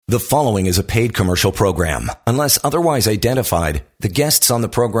The following is a paid commercial program. Unless otherwise identified, the guests on the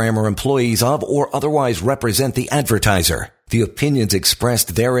program are employees of or otherwise represent the advertiser. The opinions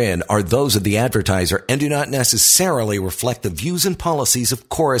expressed therein are those of the advertiser and do not necessarily reflect the views and policies of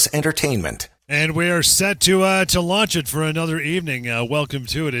Chorus Entertainment. And we are set to launch it for another evening. Welcome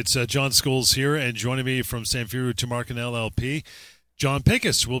to it. It's John Scholes here, and joining me from Samfiru Tumarkin LLP, John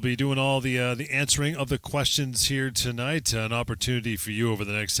Pickus will be doing all the answering of the questions here tonight. An opportunity for you over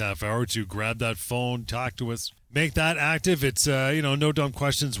the next half hour to grab that phone, talk to us, make that active. It's no dumb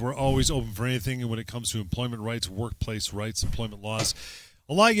questions. We're always open for anything when it comes to employment rights, workplace rights, employment laws.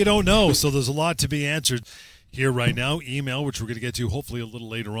 A lot you don't know, so there's a lot to be answered. Here right now, email, which we're going to get to hopefully a little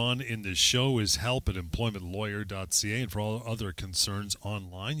later on in this show, is help@employmentlawyer.ca. And for all other concerns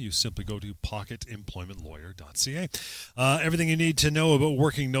online, you simply go to pocketemploymentlawyer.ca. Everything you need to know about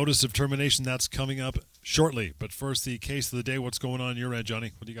working notice of termination, that's coming up shortly. But first, the case of the day. What's going on your end,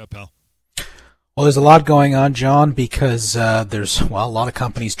 Johnny? What do you got, pal? Well, there's a lot going on, John, because there's a lot of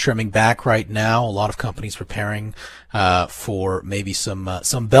companies trimming back right now. A lot of companies preparing for maybe some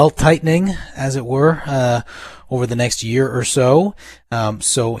belt tightening, as it were, over the next year or so.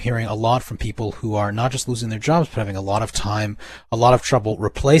 So hearing a lot from people who are not just losing their jobs, but having a lot of trouble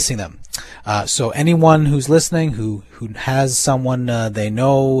replacing them. So anyone who's listening who has someone they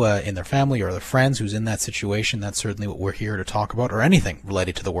know in their family or their friends who's in that situation, that's certainly what we're here to talk about, or anything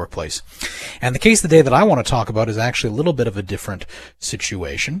related to the workplace. And the case of the day that I want to talk about is actually a little bit of a different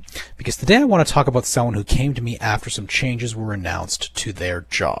situation, because today I want to talk about someone who came to me after some changes were announced to their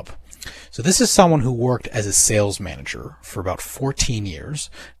job. So this is someone who worked as a sales manager for about 14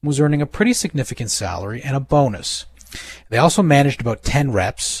 years and was earning a pretty significant salary and a bonus. They also managed about 10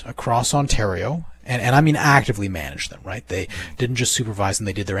 reps across Ontario, and I mean actively managed them, right? They didn't just supervise them.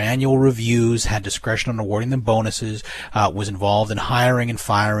 They did their annual reviews, had discretion on awarding them bonuses, was involved in hiring and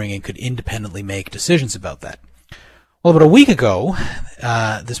firing, and could independently make decisions about that. Well, about a week ago,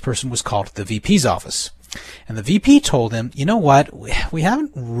 this person was called to the VP's office. And the VP told him, you know what, we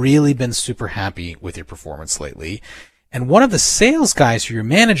haven't really been super happy with your performance lately. And one of the sales guys who you're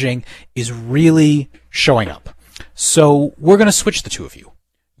managing is really showing up. So we're going to switch the two of you.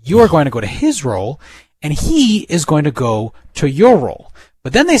 You are going to go to his role, and he is going to go to your role.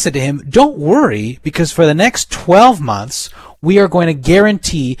 But then they said to him, don't worry, because for the next 12 months, we are going to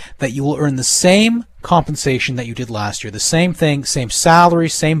guarantee that you will earn the same compensation that you did last year. The same thing, same salary,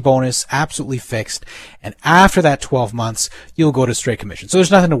 same bonus, absolutely fixed. And after that 12 months, you'll go to straight commission. So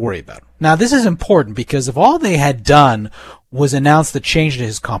there's nothing to worry about. Now, this is important because if all they had done was announce the change to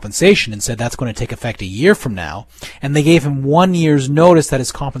his compensation and said that's going to take effect a year from now, and they gave him 1 year's notice that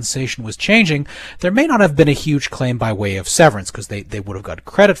his compensation was changing, there may not have been a huge claim by way of severance because they would have got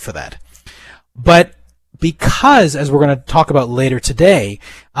credit for that. But because, as we're going to talk about later today,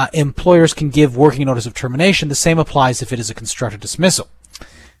 employers can give working notice of termination, the same applies if it is a constructive dismissal.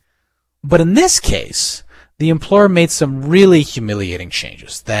 But in this case, the employer made some really humiliating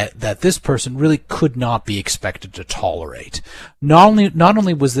changes that this person really could not be expected to tolerate. Not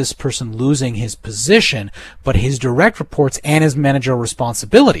only was this person losing his position, but his direct reports and his managerial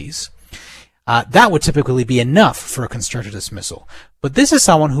responsibilities. That would typically be enough for a constructive dismissal. But this is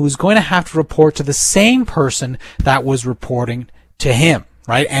someone who is going to have to report to the same person that was reporting to him,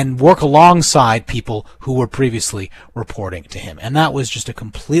 right? And work alongside people who were previously reporting to him. And that was just a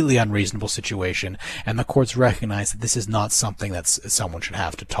completely unreasonable situation. And the courts recognize that this is not something that someone should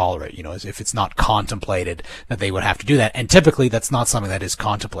have to tolerate, as if it's not contemplated that they would have to do that. And typically that's not something that is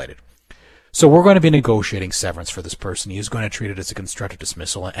contemplated. So we're going to be negotiating severance for this person. He is going to treat it as a constructive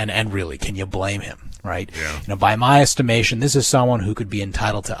dismissal, and really, can you blame him, right? Yeah. By my estimation, this is someone who could be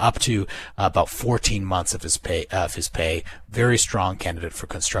entitled to up to about 14 months of his pay. Very strong candidate for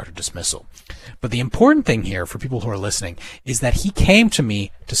constructive dismissal. But the important thing here for people who are listening is that he came to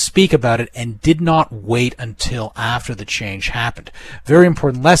me to speak about it and did not wait until after the change happened. Very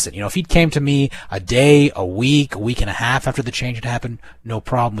important lesson. If he came to me a day, a week and a half after the change had happened, no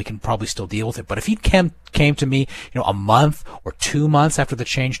problem. We can probably still deal with it. But if he came to me, a month or 2 months after the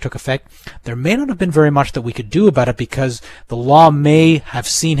change took effect, there may not have been very much that we could do about it because the law may have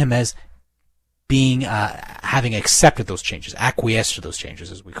seen him as being having accepted those changes, acquiesced to those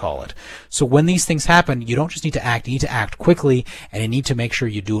changes, as we call it. So when these things happen, you don't just need to act, you need to act quickly, and you need to make sure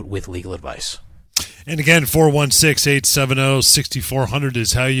you do it with legal advice. And again, 416-870-6400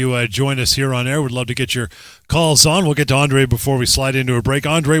 is how you join us here on air. We'd love to get your calls on. We'll get to Andre before we slide into a break.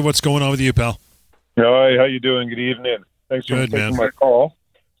 Andre, what's going on with you, pal? Hi, how you doing? Good evening. Thanks for taking my call.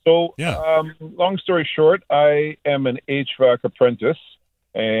 So, long story short, I am an HVAC apprentice,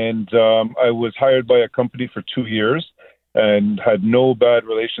 and I was hired by a company for 2 years. and had no bad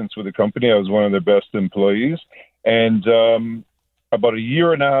relations with the company. I was one of their best employees. And about a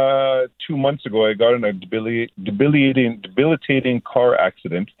year and 2 months ago, I got in a debilitating car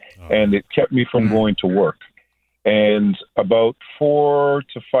accident, and it kept me from going to work. And about 4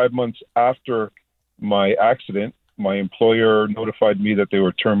 to 5 months after my accident, my employer notified me that they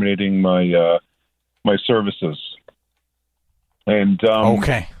were terminating my my services. And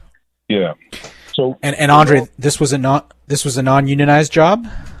okay, yeah. So and Andre, this was a non-unionized job.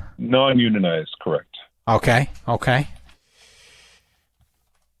 Non-unionized, correct. Okay.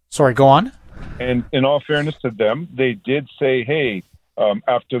 Sorry, go on. And in all fairness to them, they did say, "Hey,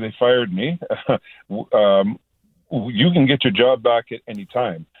 after they fired me, you can get your job back at any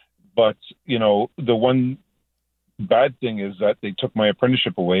time." But the one bad thing is that they took my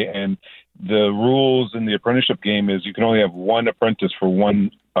apprenticeship away, and the rules in the apprenticeship game is you can only have one apprentice for one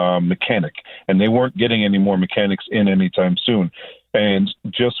mechanic, and they weren't getting any more mechanics in anytime soon. And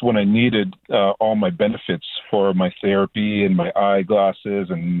just when I needed all my benefits for my therapy and my eyeglasses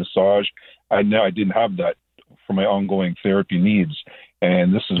and massage, I didn't have that for my ongoing therapy needs.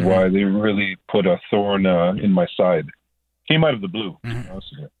 And this is why they really put a thorn in my side. Came out of the blue.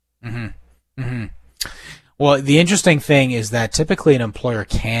 Well, the interesting thing is that typically an employer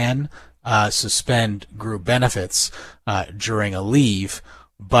can suspend group benefits during a leave,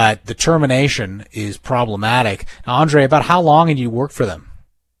 but the termination is problematic. Now, Andre, about how long had you worked for them?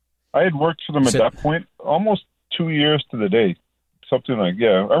 I had worked for them at that point almost 2 years to the day, something like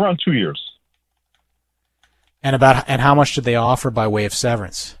around 2 years. And how much did they offer by way of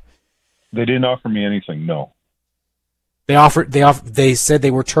severance? They didn't offer me anything. No. They said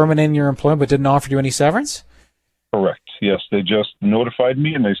they were terminating your employment, but didn't offer you any severance? Correct. Yes, they just notified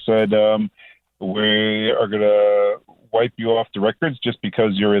me and they said, we are going to wipe you off the records just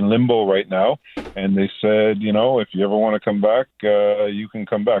because you're in limbo right now. And they said, if you ever want to come back, you can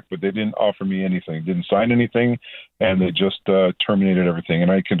come back. But they didn't offer me anything, didn't sign anything, and they just terminated everything.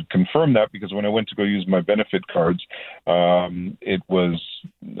 And I can confirm that because when I went to go use my benefit cards, it was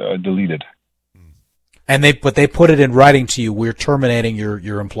deleted. And they put it in writing to you, we're terminating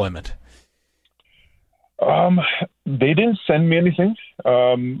your employment. They didn't send me anything.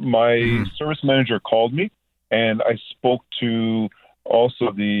 My service manager called me, and I spoke to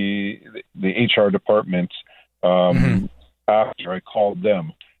also the HR department after I called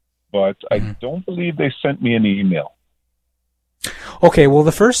them. But I don't believe they sent me any email. Okay, well,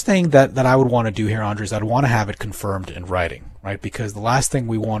 the first thing that I would want to do here, Andre, is I'd want to have it confirmed in writing, right? Because the last thing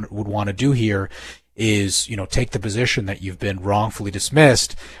we would want to do here is, take the position that you've been wrongfully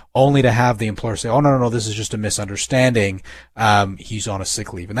dismissed, only to have the employer say, "Oh, no, this is just a misunderstanding. He's on a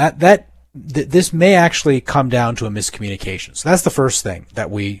sick leave," and this may actually come down to a miscommunication. So that's the first thing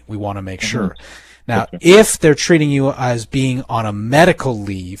that we want to make sure. Now, if they're treating you as being on a medical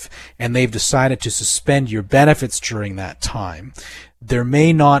leave and they've decided to suspend your benefits during that time, there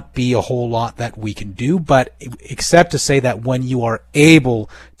may not be a whole lot that we can do, but except to say that when you are able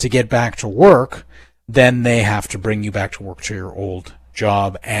to get back to work, then they have to bring you back to work to your old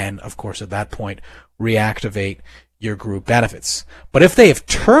job and, of course, at that point, reactivate your group benefits. But if they have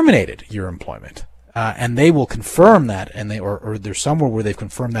terminated your employment, and they will confirm that, and or there's somewhere where they've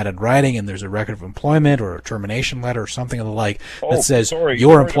confirmed that in writing, and there's a record of employment or a termination letter or something of the like that says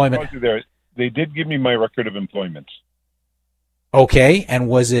your employment. They did give me my record of employment. Okay, and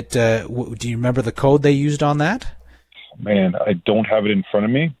was it? Do you remember the code they used on that? Man, I don't have it in front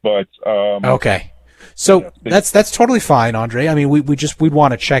of me, but okay. So that's totally fine, Andre. I mean, we'd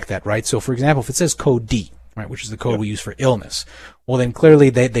want to check that, right? So, for example, if it says code D, right, which is the code we use for illness, well, then clearly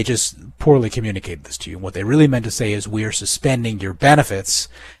they just poorly communicated this to you. What they really meant to say is we are suspending your benefits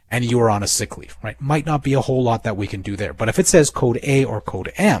and you are on a sick leave, right? Might not be a whole lot that we can do there. But if it says code A or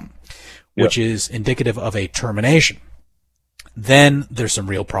code M, which is indicative of a termination, then there's some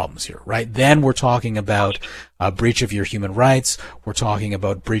real problems here, right? Then we're talking about a breach of your human rights. We're talking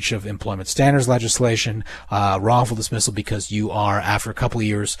about breach of employment standards legislation, wrongful dismissal because you are, after a couple of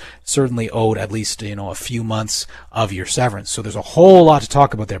years, certainly owed at least, a few months of your severance. So there's a whole lot to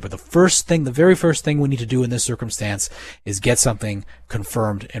talk about there. But the very first thing we need to do in this circumstance is get something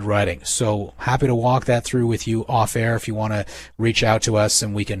confirmed in writing. So happy to walk that through with you off air if you want to reach out to us,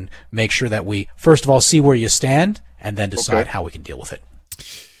 and we can make sure that we, first of all, see where you stand and then decide how we can deal with it.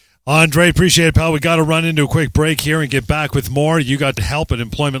 Andre, appreciate it, pal. We got to run into a quick break here and get back with more. You got help at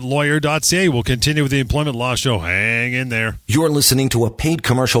employmentlawyer.ca. We'll continue with the Employment Law Show. Hang in there. You're listening to a paid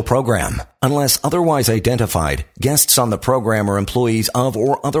commercial program. Unless otherwise identified, guests on the program are employees of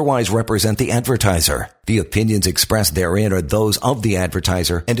or otherwise represent the advertiser. The opinions expressed therein are those of the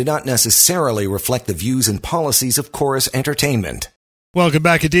advertiser and do not necessarily reflect the views and policies of Chorus Entertainment. Welcome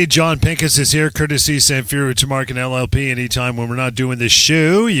back indeed. John Pincus is here, courtesy Samfiru Tamarkin LLP. Anytime when we're not doing this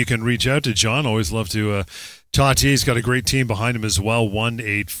show, you can reach out to John. Always love to talk to you. He's got a great team behind him as well.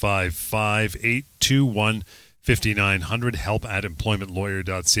 1-855-821-5900. Help at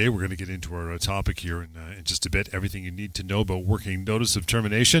employmentlawyer.ca. We're going to get into our topic here in just a bit. Everything you need to know about working notice of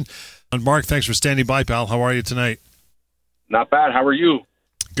termination. And Mark, thanks for standing by, pal. How are you tonight? Not bad. How are you?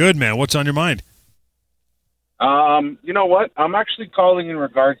 Good, man. What's on your mind? You know what? I'm actually calling in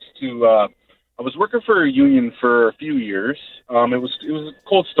regards to, I was working for a union for a few years. It was a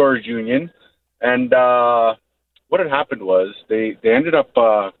cold storage union. And, what had happened was they ended up,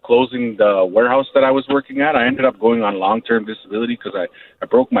 closing the warehouse that I was working at. I ended up going on long-term disability because I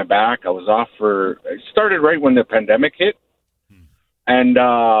broke my back. I was off it started right when the pandemic hit. And,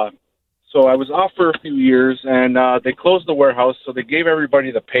 so I was off for a few years and, they closed the warehouse. So they gave everybody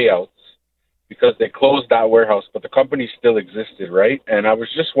the payouts, because they closed that warehouse, but the company still existed, right? And I was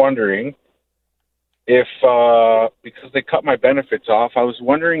just wondering if, because they cut my benefits off, I was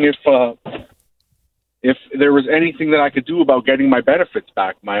wondering if there was anything that I could do about getting my benefits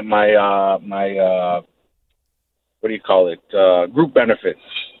back, my what do you call it, group benefits.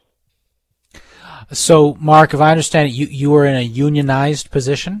 So, Mark, if I understand it, you were in a unionized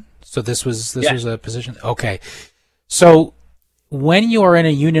position? So this was a position? Okay. So, when you are in a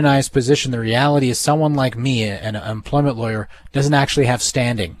unionized position, the reality is someone like me, an employment lawyer, doesn't actually have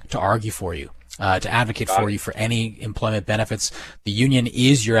standing to argue for you, to advocate for you for any employment benefits. The union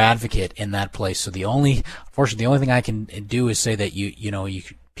is your advocate in that place. So unfortunately, the only thing I can do is say that you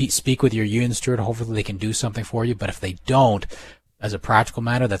speak with your union steward. Hopefully they can do something for you. But if they don't, as a practical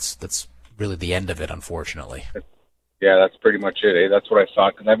matter, that's really the end of it, unfortunately. Yeah, that's pretty much it. Eh? That's what I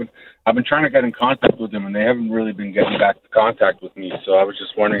thought. Because I've been trying to get in contact with them, and they haven't really been getting back in contact with me. So I was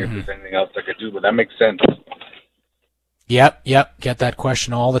just wondering if there's anything else I could do. But that makes sense. Yep. Get that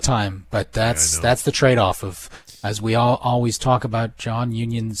question all the time. But that's the trade-off of, as we always talk about, John,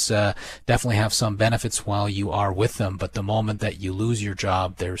 unions definitely have some benefits while you are with them. But the moment that you lose your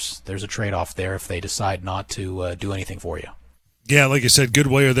job, there's a trade-off there if they decide not to do anything for you. Yeah, like I said, good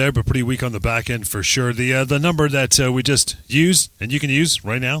wire there, but pretty weak on the back end for sure. The number that we just used, and you can use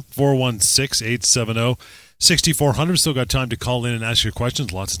right now, 416-870-6400. Still got time to call in and ask your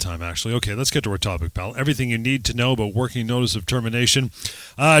questions. Lots of time, actually. Okay, let's get to our topic, pal. Everything you need to know about working notice of termination.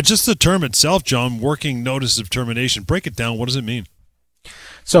 Just the term itself, John, working notice of termination. Break it down. What does it mean?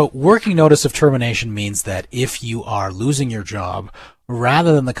 So working notice of termination means that if you are losing your job,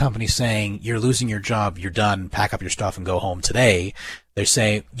 rather than the company saying, you're losing your job, you're done, pack up your stuff and go home today, they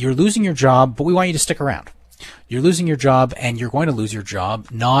say, you're losing your job, but we want you to stick around. You're losing your job, and you're going to lose your job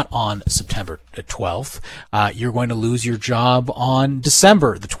not on September the 12th. You're going to lose your job on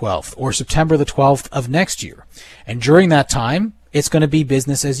December the 12th or September the 12th of next year. And during that time, it's going to be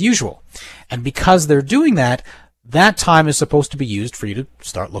business as usual. And because they're doing that, that time is supposed to be used for you to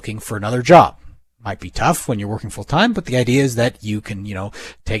start looking for another job. Might be tough when you're working full time, but the idea is that you can,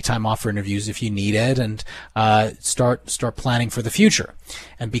 take time off for interviews if you need it and start planning for the future.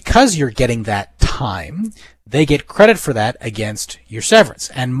 And because you're getting that time, they get credit for that against your severance.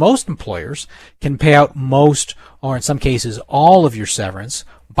 And most employers can pay out most, or in some cases, all of your severance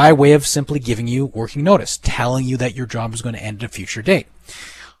by way of simply giving you working notice, telling you that your job is going to end at a future date.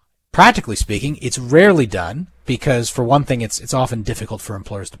 Practically speaking, it's rarely done because, for one thing, it's often difficult for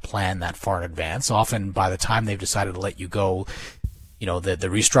employers to plan that far in advance. Often, by the time they've decided to let you go, the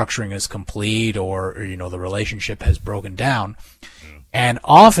restructuring is complete or the relationship has broken down. And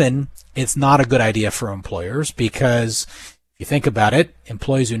often, it's not a good idea for employers because, if you think about it,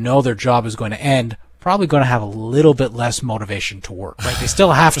 employees who know their job is going to end probably going to have a little bit less motivation to work, right? They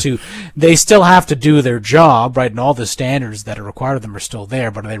still have to do their job, right? And all the standards that are required of them are still there,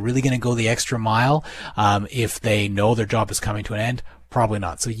 but are they really going to go the extra mile if they know their job is coming to an end? Probably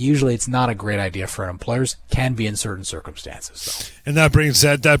not. So usually it's not a great idea for employers. Can be in certain circumstances, though. And that brings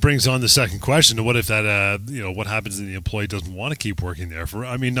on the second question. What if that, what happens if the employee doesn't want to keep working there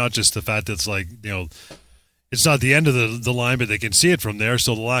not just the fact that it's like, it's not the end of the line, but they can see it from there.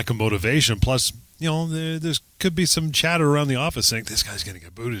 So the lack of motivation, plus, there could be some chatter around the office saying this guy's going to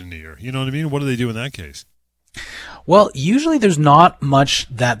get booted in a year. You know what I mean? What do they do in that case? Well, usually there's not much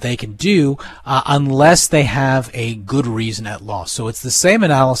that they can do unless they have a good reason at law. So it's the same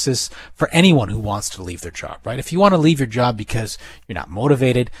analysis for anyone who wants to leave their job, right? If you want to leave your job because you're not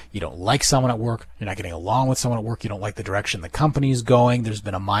motivated, you don't like someone at work, you're not getting along with someone at work, you don't like the direction the company is going, there's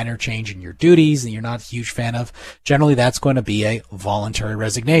been a minor change in your duties that you're not a huge fan of, generally that's going to be a voluntary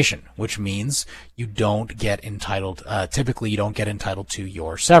resignation, which means you don't get entitled, typically you don't get entitled to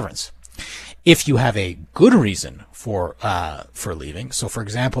your severance. If you have a good reason for leaving, so for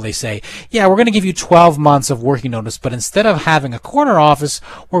example, they say, yeah, we're going to give you 12 months of working notice, but instead of having a corner office,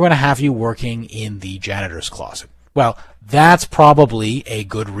 we're going to have you working in the janitor's closet. Well, that's probably a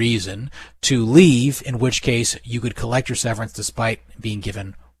good reason to leave, in which case you could collect your severance despite being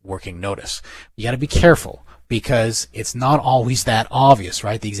given working notice. You got to be careful, because it's not always that obvious,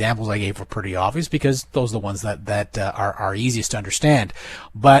 right? The examples I gave were pretty obvious because those are the ones that are easiest to understand.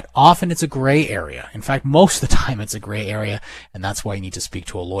 But often it's a gray area. In fact, most of the time it's a gray area, and that's why you need to speak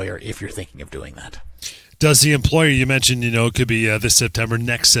to a lawyer if you're thinking of doing that. Does the employer, you mentioned, it could be this September,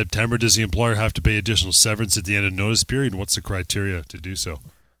 next September, does the employer have to pay additional severance at the end of notice period? What's the criteria to do so?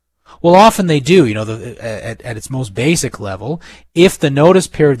 Well, often they do, at its most basic level. If the notice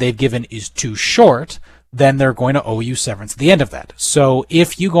period they've given is too short, then they're going to owe you severance at the end of that. So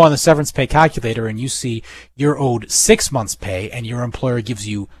if you go on the severance pay calculator and you see you're owed 6 months pay and your employer gives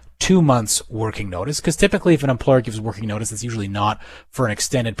you 2 months working notice, because typically if an employer gives working notice, it's usually not for an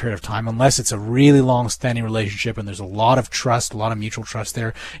extended period of time, unless it's a really long-standing relationship and there's a lot of trust, a lot of mutual trust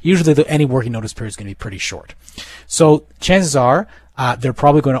there. Usually any working notice period is going to be pretty short. So chances are they're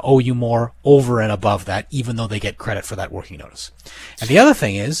probably going to owe you more over and above that, even though they get credit for that working notice. And the other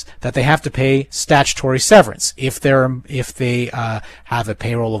thing is that they have to pay statutory severance if they have a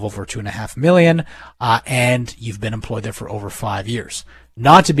payroll of over $2.5 million and you've been employed there for over 5 years.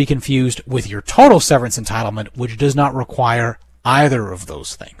 Not to be confused with your total severance entitlement, which does not require either of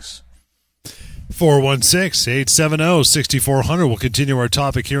those things. 416-870-6400. We'll continue our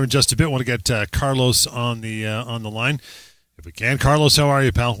topic here in just a bit. Want to get Carlos on the line. If we can. Carlos, how are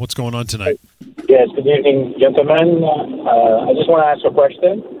you, pal? What's going on tonight? Yes, good evening, gentlemen. I just want to ask a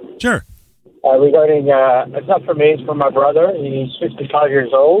question. Sure. Regarding, it's not for me, it's for my brother. He's 55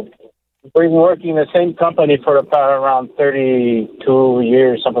 years old. We've been working in the same company for about around 32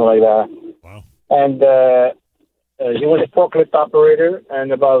 years, something like that. Wow. And he was a forklift operator,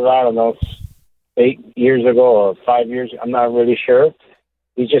 and about, 8 years ago or 5 years, I'm not really sure.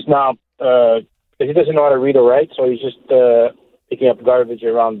 He's just now... he doesn't know how to read or write, so he's just picking up garbage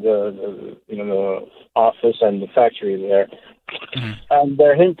around the office and the factory there. Mm-hmm. And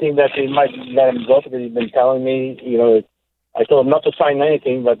they're hinting that they might let him go because he's been telling me, I told him not to sign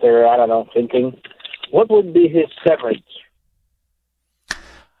anything, but they're, hinting. What would be his severance?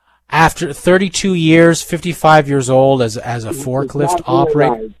 After 32 years, 55 years old as a forklift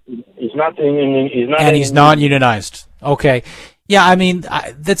operator? He's not unionized. Okay. Yeah, I mean,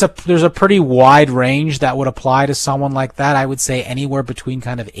 there's a pretty wide range that would apply to someone like that. I would say anywhere between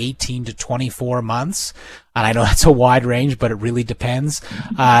kind of 18 to 24 months. And I know that's a wide range, but it really depends.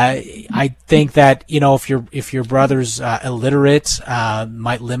 I think that, if your brother's illiterate,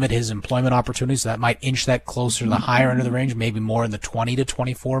 might limit his employment opportunities. So that might inch that closer to the higher end of the range, maybe more in the 20 to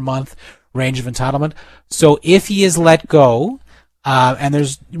 24 month range of entitlement. So if he is let go, and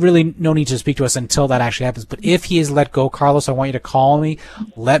there's really no need to speak to us until that actually happens. But if he is let go, Carlos, I want you to call me.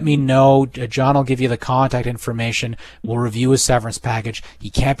 Let me know. John will give you the contact information. We'll review his severance package.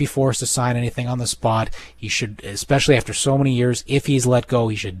 He can't be forced to sign anything on the spot. He should, especially after so many years, if he's let go,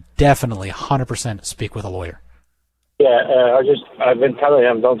 he should definitely 100% speak with a lawyer. Yeah, I've been telling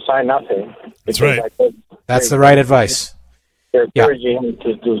him, don't sign nothing. That's right. That's the right advice. They're encouraging him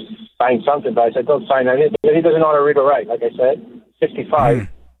to sign something, but I said, don't sign anything. Because he doesn't know how to read or write, like I said. 55.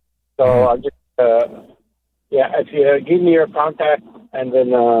 So I'll just, if you give me your contact, and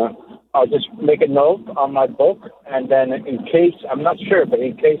then I'll just make a note on my book, and then in case, I'm not sure, but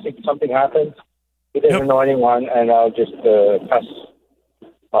in case something happens, he doesn't know anyone, and I'll just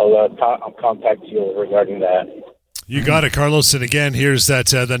I'll contact you regarding that. You got it, Carlos. And again, here's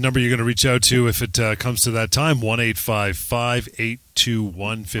that number you're going to reach out to if it comes to that time,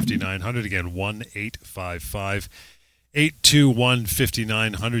 1-855-821-5900. Again,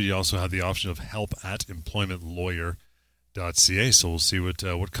 1-855-821-5900. You also have the option of help@employmentlawyer.ca. So we'll see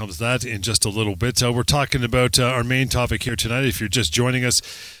what comes of that in just a little bit. We're talking about our main topic here tonight. If you're just joining us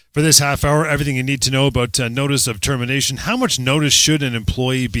for this half hour, everything you need to know about notice of termination. How much notice should an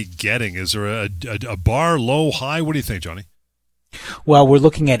employee be getting? Is there a bar, low, high? What do you think, Johnny? Well, we're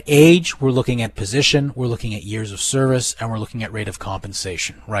looking at age, we're looking at position, we're looking at years of service, and we're looking at rate of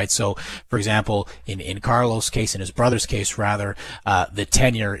compensation, right? So, for example, in Carlos' case, in his brother's case, rather, the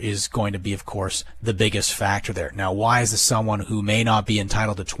tenure is going to be, of course, the biggest factor there. Now, why is this someone who may not be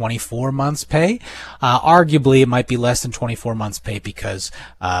entitled to 24 months pay? Arguably, it might be less than 24 months pay because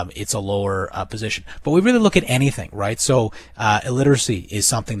it's a lower position. But we really look at anything, right? So, illiteracy is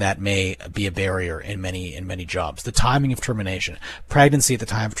something that may be a barrier in many jobs. The timing of termination, pregnancy at the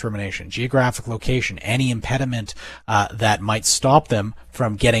time of termination, geographic location, any impediment that might stop them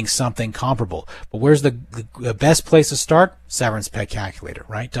from getting something comparable. But where's the best place to start? Severance Pay Calculator,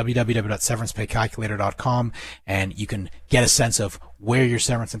 right? www.severancepaycalculator.com, and you can get a sense of where your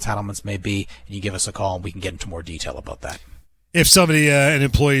severance entitlements may be, and you give us a call and we can get into more detail about that. If somebody, an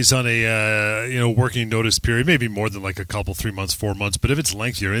employee's on a working notice period, maybe more than like a couple, 3 months, 4 months, but if it's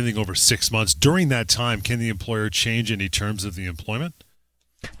lengthy or anything over 6 months, during that time, can the employer change any terms of the employment?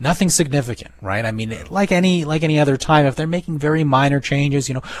 Nothing significant, right? I mean, like any other time, if they're making very minor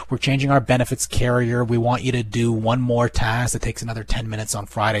changes, we're changing our benefits carrier, we want you to do one more task that takes another 10 minutes on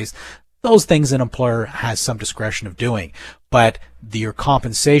Fridays. Those things an employer has some discretion of doing. But your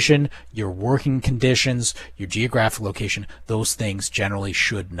compensation, your working conditions, your geographic location, those things generally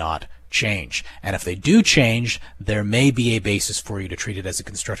should not change. And if they do change, there may be a basis for you to treat it as a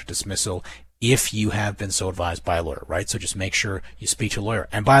constructive dismissal if you have been so advised by a lawyer, right? So just make sure you speak to a lawyer.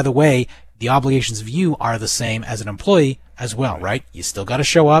 And by the way, the obligations of you are the same as an employee as well, right? You still got to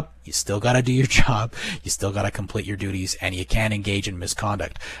show up, you still got to do your job, you still got to complete your duties, and you can't engage in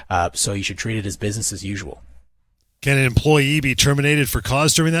misconduct. So you should treat it as business as usual. Can an employee be terminated for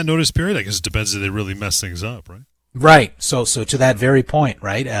cause during that notice period? I guess it depends if they really mess things up, right? Right. So to that very point,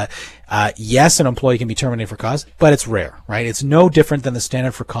 right? Yes, an employee can be terminated for cause, but it's rare, right? It's no different than the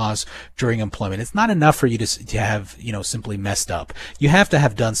standard for cause during employment. It's not enough for you to have, simply messed up. You have to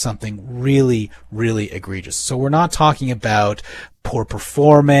have done something really, really egregious. So we're not talking about poor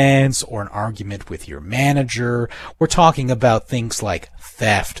performance or an argument with your manager. We're talking about things like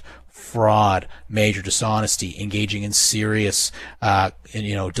theft, fraud, major dishonesty, engaging in serious,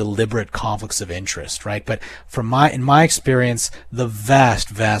 deliberate conflicts of interest, right? But in my experience, the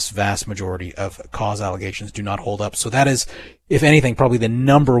vast majority of cause allegations do not hold up. So that is, if anything, probably the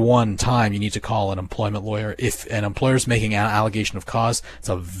number one time you need to call an employment lawyer. If an employer is making an allegation of cause, it's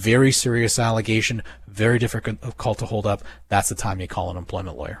a very serious allegation, very difficult to hold up. That's the time you call an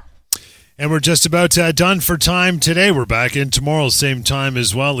employment lawyer. And we're just about done for time today. We're back in tomorrow, same time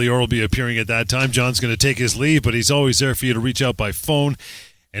as well. Lior will be appearing at that time. John's going to take his leave, but he's always there for you to reach out by phone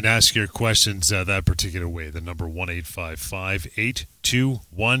and ask your questions that particular way. The number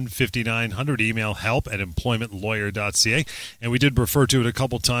 1-855-821-5900. Email help@employmentlawyer.ca. And we did refer to it a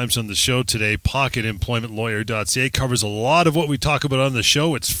couple times on the show today. Pocketemploymentlawyer.ca covers a lot of what we talk about on the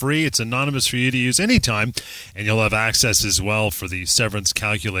show. It's free. It's anonymous for you to use anytime. And you'll have access as well for the severance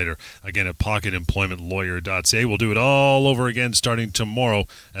calculator. Again, at pocketemploymentlawyer.ca. We'll do it all over again starting tomorrow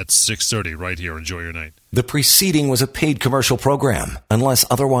at 6:30 right here. Enjoy your night. The preceding was a paid commercial program. Unless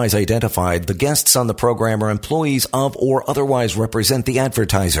otherwise identified, the guests on the program are employees of or otherwise represent the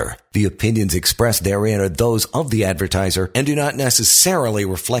advertiser. The opinions expressed therein are those of the advertiser and do not necessarily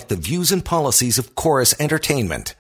reflect the views and policies of Chorus Entertainment.